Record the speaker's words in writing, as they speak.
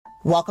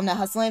Welcome to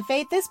Hustle and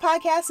Faith. This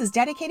podcast is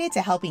dedicated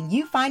to helping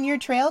you find your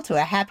trail to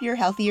a happier,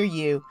 healthier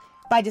you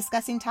by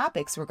discussing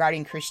topics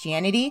regarding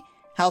Christianity,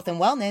 health and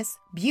wellness,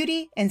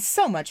 beauty, and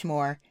so much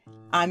more.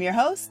 I'm your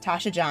host,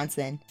 Tasha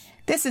Johnson.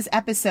 This is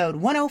episode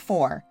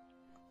 104,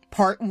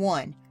 part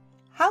 1.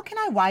 How can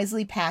I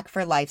wisely pack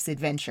for life's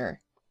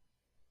adventure?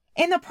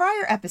 In the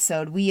prior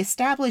episode, we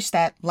established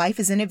that life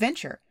is an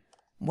adventure.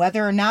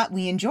 Whether or not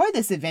we enjoy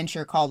this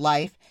adventure called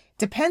life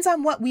depends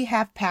on what we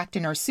have packed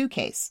in our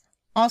suitcase,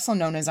 also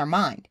known as our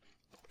mind.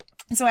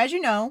 So as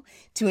you know,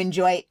 to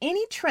enjoy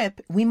any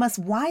trip, we must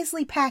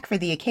wisely pack for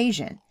the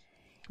occasion.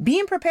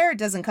 Being prepared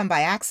doesn't come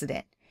by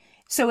accident.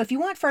 So if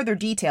you want further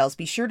details,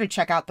 be sure to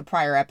check out the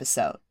prior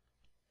episode.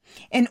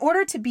 In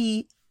order to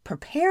be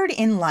prepared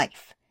in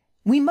life,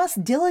 we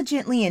must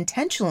diligently,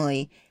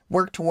 intentionally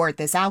work toward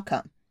this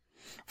outcome.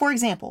 For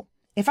example,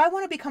 if I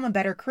want to become a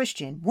better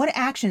Christian, what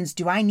actions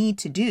do I need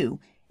to do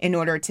in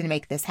order to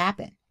make this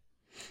happen?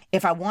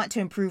 If I want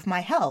to improve my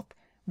health,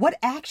 what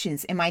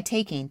actions am I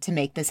taking to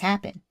make this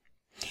happen?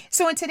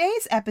 So in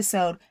today's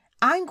episode,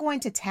 I'm going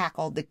to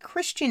tackle the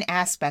Christian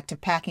aspect of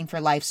packing for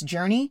life's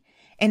journey.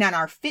 And on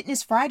our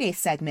Fitness Friday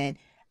segment,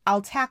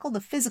 I'll tackle the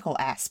physical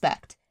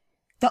aspect.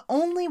 The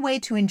only way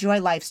to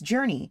enjoy life's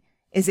journey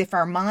is if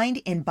our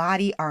mind and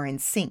body are in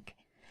sync.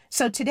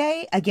 So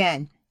today,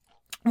 again,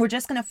 we're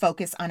just going to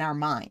focus on our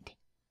mind,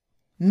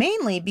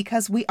 mainly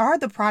because we are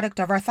the product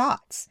of our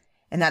thoughts.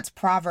 And that's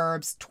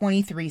Proverbs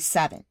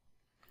 23:7.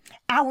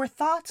 Our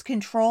thoughts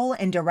control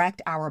and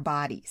direct our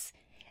bodies.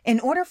 In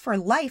order for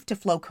life to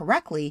flow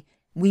correctly,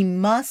 we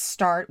must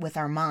start with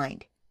our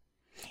mind.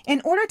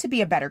 In order to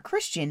be a better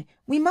Christian,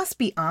 we must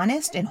be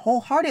honest and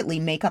wholeheartedly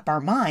make up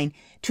our mind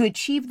to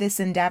achieve this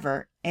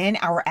endeavor, and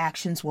our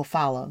actions will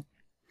follow.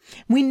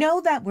 We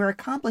know that we're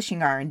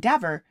accomplishing our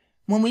endeavor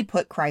when we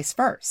put Christ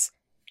first.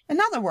 In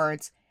other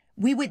words,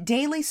 we would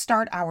daily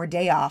start our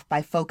day off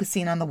by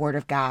focusing on the Word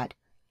of God.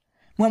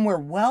 When we're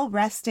well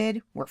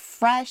rested, we're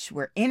fresh,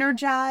 we're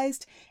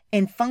energized,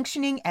 and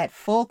functioning at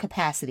full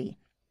capacity.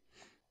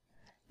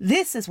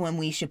 This is when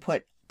we should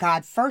put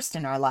God first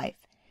in our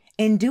life.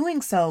 In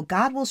doing so,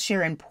 God will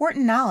share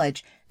important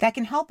knowledge that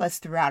can help us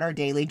throughout our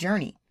daily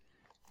journey.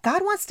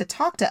 God wants to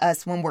talk to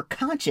us when we're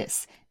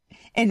conscious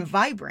and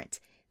vibrant,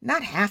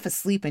 not half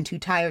asleep and too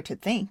tired to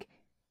think.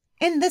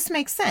 And this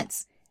makes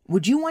sense.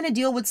 Would you want to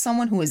deal with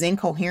someone who is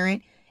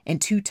incoherent and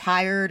too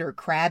tired or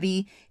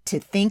crabby to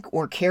think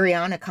or carry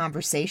on a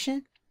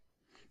conversation?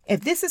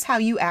 If this is how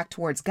you act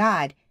towards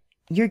God,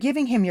 you're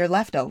giving him your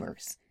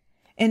leftovers.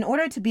 In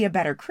order to be a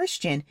better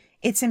Christian,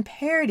 it's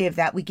imperative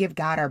that we give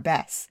God our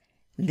best.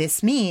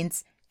 This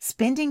means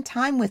spending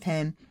time with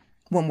him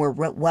when we're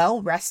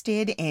well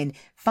rested and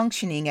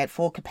functioning at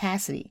full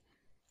capacity.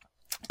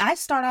 I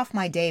start off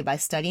my day by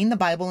studying the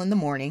Bible in the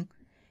morning,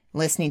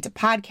 listening to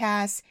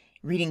podcasts,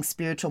 reading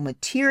spiritual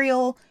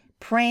material,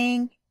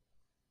 praying,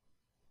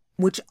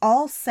 which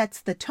all sets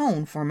the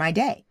tone for my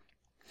day.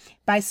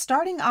 By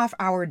starting off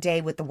our day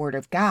with the Word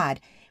of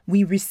God,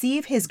 we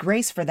receive his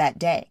grace for that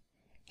day.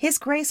 His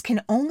grace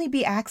can only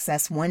be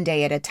accessed one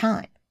day at a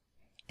time.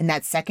 And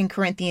that's 2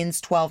 Corinthians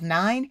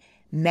 12:9,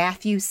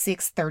 Matthew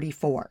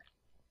 6:34.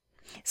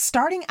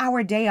 Starting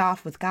our day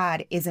off with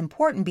God is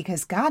important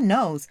because God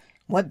knows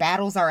what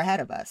battles are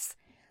ahead of us.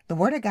 The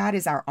Word of God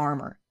is our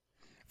armor.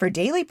 For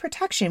daily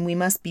protection, we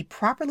must be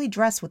properly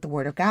dressed with the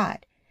Word of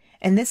God.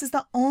 And this is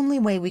the only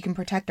way we can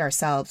protect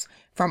ourselves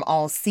from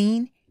all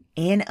seen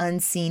and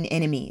unseen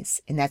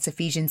enemies. And that's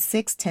Ephesians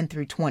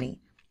 6:10-20.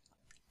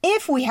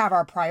 If we have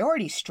our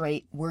priorities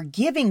straight, we're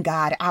giving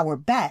God our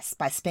best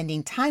by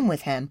spending time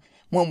with him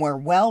when we're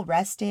well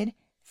rested,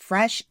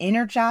 fresh,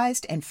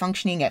 energized, and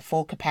functioning at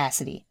full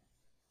capacity.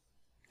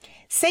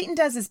 Satan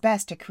does his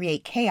best to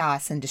create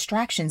chaos and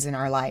distractions in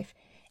our life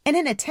in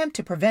an attempt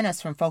to prevent us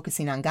from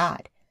focusing on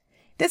God.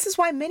 This is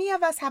why many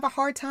of us have a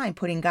hard time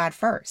putting God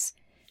first.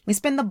 We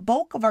spend the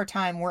bulk of our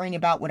time worrying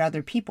about what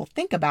other people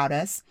think about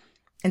us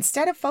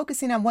instead of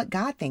focusing on what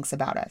God thinks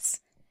about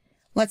us.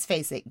 Let's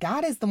face it,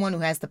 God is the one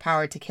who has the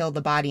power to kill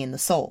the body and the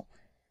soul.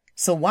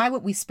 So why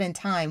would we spend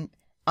time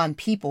on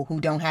people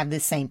who don't have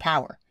this same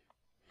power?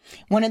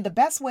 One of the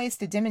best ways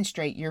to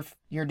demonstrate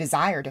your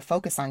desire to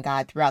focus on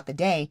God throughout the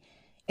day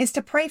is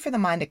to pray for the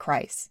mind of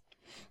Christ.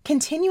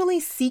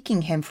 Continually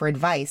seeking him for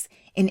advice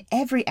in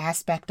every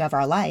aspect of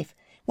our life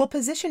will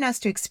position us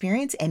to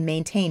experience and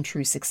maintain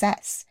true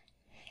success.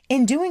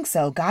 In doing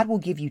so, God will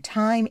give you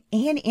time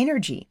and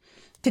energy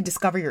to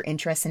discover your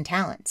interests and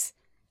talents.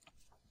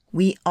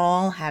 We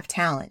all have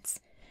talents.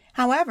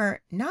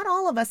 However, not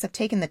all of us have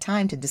taken the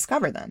time to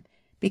discover them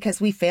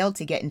because we failed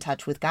to get in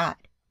touch with God.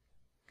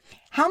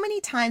 How many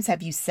times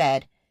have you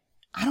said,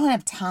 I don't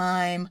have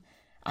time.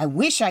 I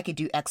wish I could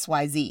do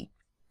XYZ.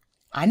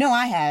 I know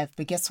I have,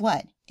 but guess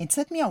what? It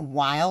took me a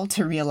while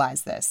to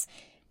realize this,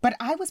 but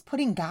I was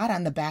putting God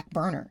on the back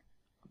burner.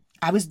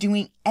 I was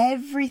doing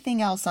everything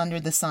else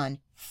under the sun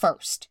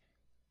first.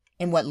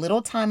 And what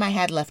little time I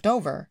had left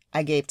over,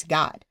 I gave to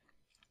God.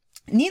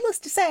 Needless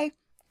to say,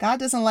 God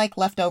doesn't like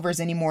leftovers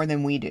any more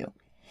than we do.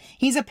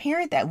 He's a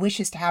parent that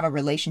wishes to have a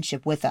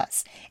relationship with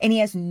us, and he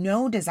has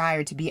no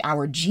desire to be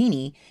our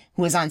genie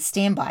who is on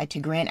standby to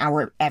grant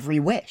our every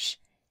wish.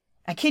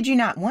 I kid you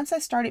not, once I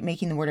started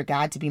making the Word of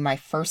God to be my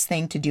first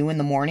thing to do in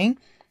the morning,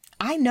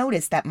 I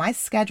noticed that my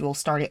schedule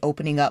started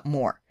opening up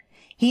more.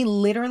 He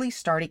literally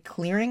started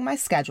clearing my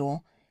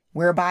schedule,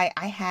 whereby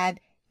I had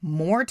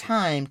more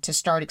time to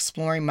start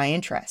exploring my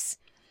interests.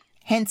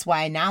 Hence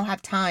why I now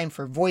have time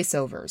for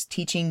voiceovers,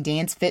 teaching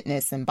dance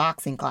fitness and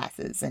boxing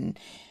classes. And,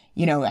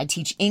 I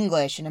teach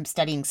English and I'm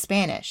studying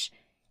Spanish.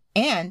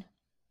 And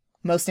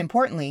most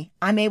importantly,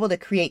 I'm able to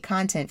create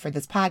content for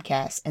this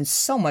podcast and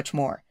so much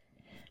more.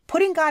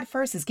 Putting God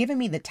first has given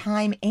me the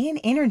time and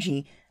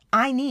energy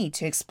I need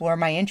to explore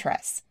my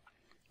interests.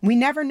 We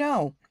never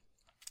know.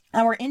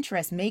 Our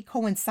interests may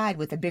coincide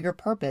with a bigger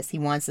purpose He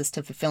wants us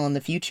to fulfill in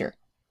the future.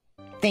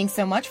 Thanks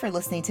so much for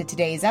listening to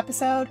today's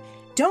episode.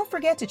 Don't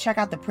forget to check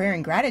out the Prayer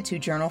and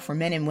Gratitude Journal for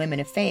Men and Women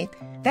of Faith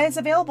that is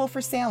available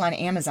for sale on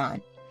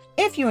Amazon.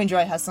 If you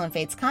enjoy Hustle and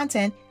Faith's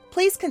content,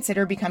 please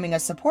consider becoming a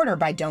supporter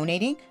by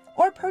donating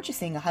or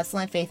purchasing a Hustle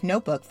and Faith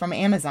notebook from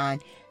Amazon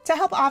to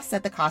help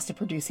offset the cost of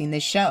producing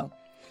this show.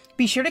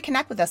 Be sure to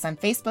connect with us on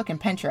Facebook and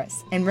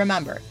Pinterest. And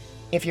remember,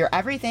 if you're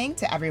everything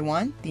to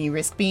everyone, then you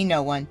risk being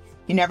no one.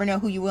 You never know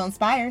who you will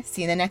inspire.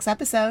 See you in the next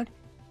episode.